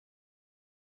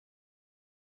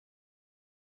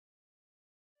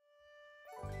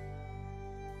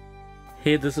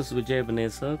Hey, this is Vijay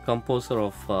Ebenezer, composer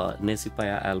of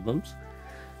Nesipaya albums.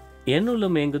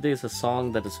 ULLAM is a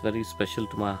song that is very special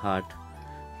to my heart.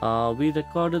 We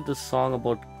recorded this song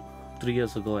about 3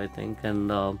 years ago, I think, and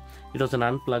it was an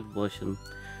unplugged version.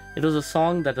 It was a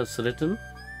song that was written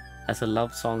as a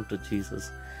love song to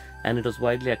Jesus, and it was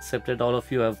widely accepted. All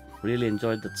of you have really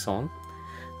enjoyed that song.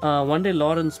 One day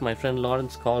my friend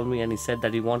Lawrence called me and he said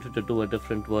that he wanted to do a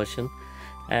different version,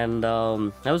 and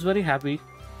I was very happy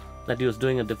that he was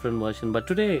doing a different version. But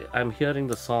today I'm hearing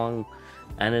the song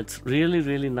and it's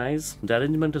really nice. The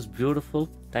arrangement is beautiful.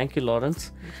 Thank you,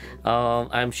 Lawrence.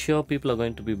 I'm sure people are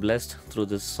going to be blessed through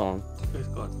this song. Praise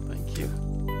God. Thank you.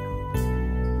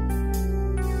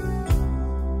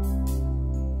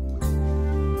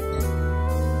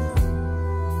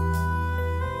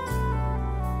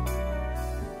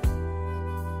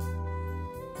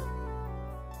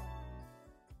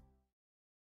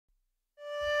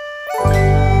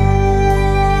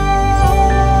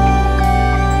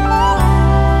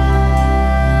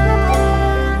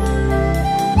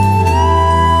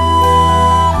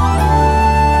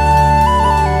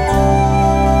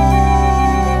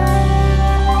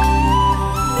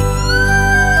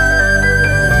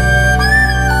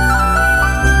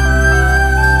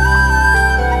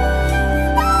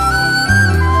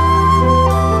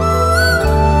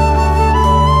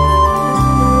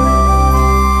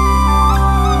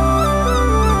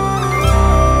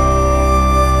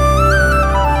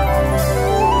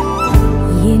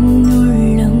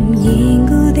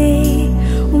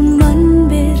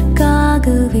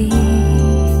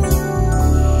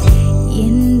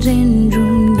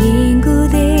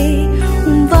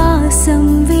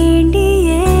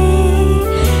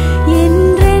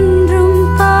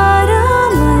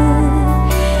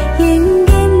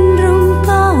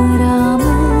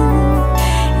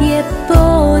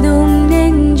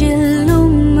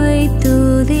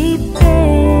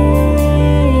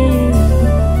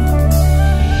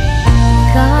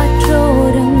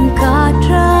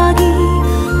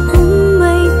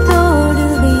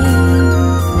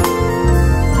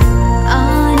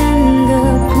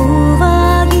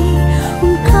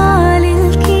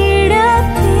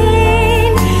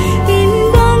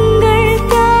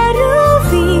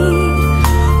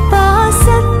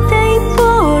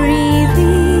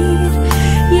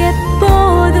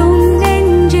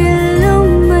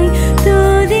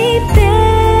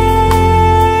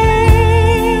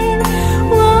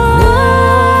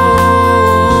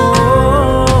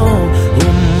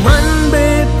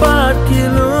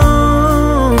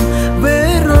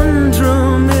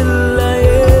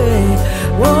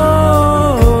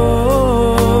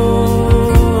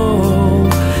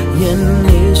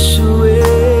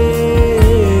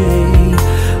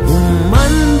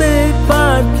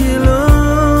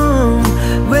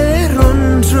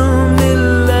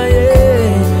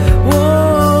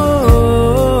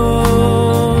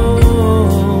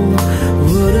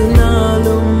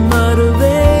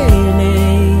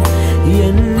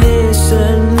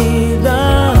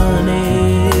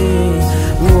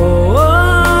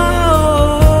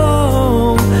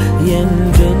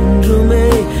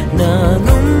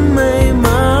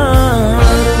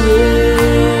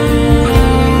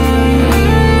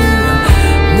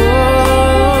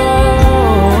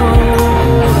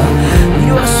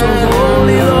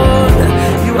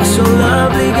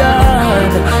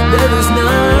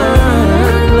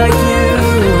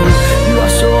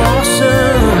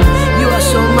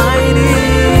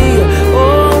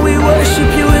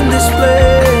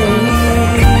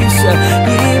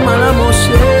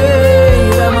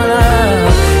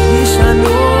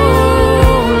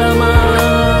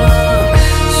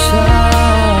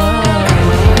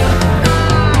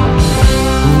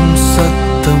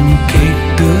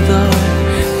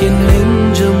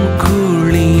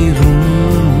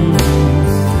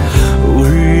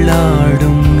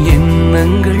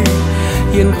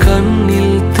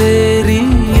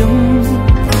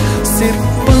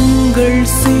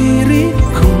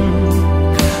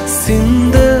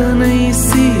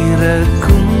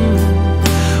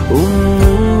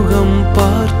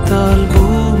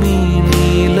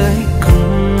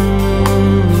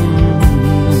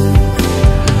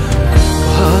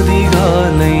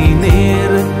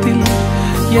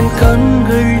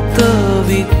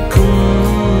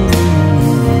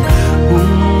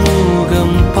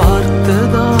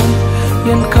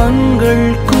 கண்கள்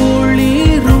கோழி